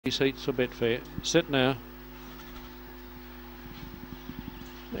Seats for Betfair. Set now.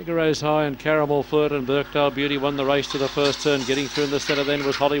 Mega Rose High and Caramel Flirt and Birkdale Beauty won the race to the first turn. Getting through in the centre then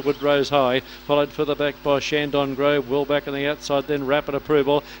was Hollywood Rose High, followed further back by Shandon Grove. Well back on the outside then Rapid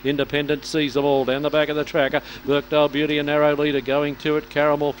Approval. Independent sees them all down the back of the track. Birkdale Beauty a narrow leader going to it.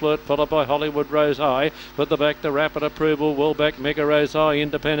 Caramel Flirt followed by Hollywood Rose High. Further back the Rapid Approval. Well back Mega Rose High,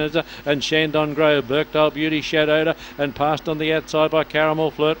 Independence and Shandon Grove. Birkdale Beauty shadowed and passed on the outside by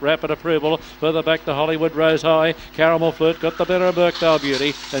Caramel Flirt. Rapid Approval. Further back to Hollywood Rose High. Caramel Flirt got the better of Birkdale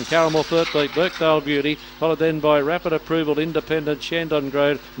Beauty. And Caramel Flirt beat Birkdale Beauty, followed then by Rapid Approval, Independent, Shandon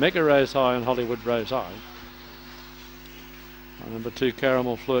Grove, Mega Rose High and Hollywood Rose High. Number 2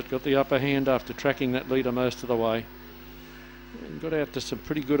 Caramel Flirt got the upper hand after tracking that leader most of the way. And got out to some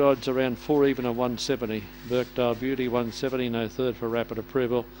pretty good odds around 4 even and 170. Birkdale Beauty 170, no third for Rapid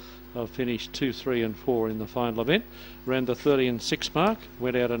Approval. They'll finish 2, 3 and 4 in the final event. Around the 30 and 6 mark,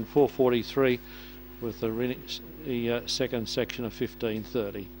 went out in 4:43 with the second section of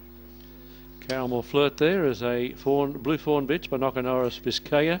 15:30. Caramel Flirt there is a blue fawn bitch by Nokonoris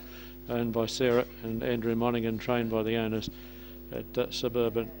Biscaya, owned by Sarah and Andrew Monaghan, trained by the owners at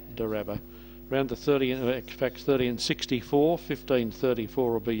Suburban Darabba. Round the 30, in fact 30 and 64, 15:34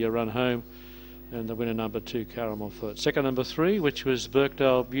 will be your run home, and the winner number 2 Caramel Flirt. Second number 3, which was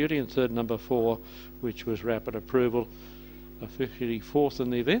Birkdale Beauty, and third number 4, which was Rapid Approval. A 54th in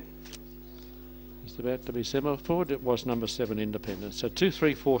the event. It's about to be semaphore. It was number 7 Independence. So 2,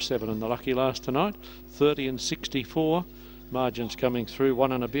 3, 4, 7 in the lucky last tonight. 30 and 64. Margins coming through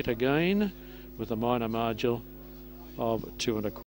 1 and a bit again, with a minor margin of 2 1/4.